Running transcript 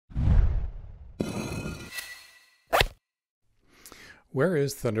Where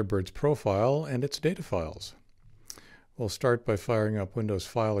is Thunderbird's profile and its data files? We'll start by firing up Windows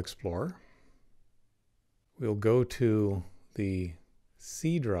File Explorer. We'll go to the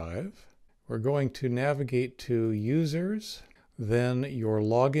C drive. We're going to navigate to Users, then your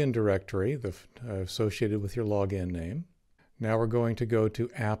login directory associated with your login name. Now we're going to go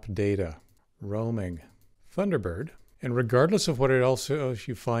to App Data, Roaming, Thunderbird. And regardless of what else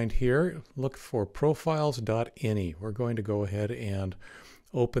you find here, look for profiles.ini. We're going to go ahead and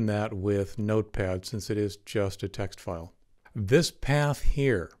open that with Notepad since it is just a text file. This path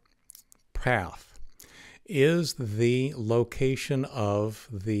here, is the location of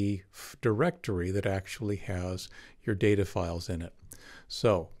the directory that actually has your data files in it.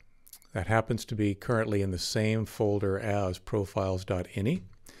 So that happens to be currently in the same folder as profiles.ini.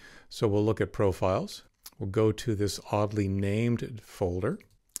 So we'll look at profiles. We'll go to this oddly named folder,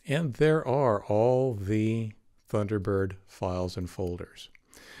 and there are all the Thunderbird files and folders.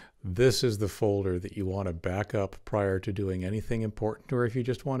 This is the folder that you want to back up prior to doing anything important, or if you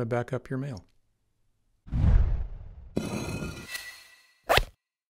just want to back up your mail.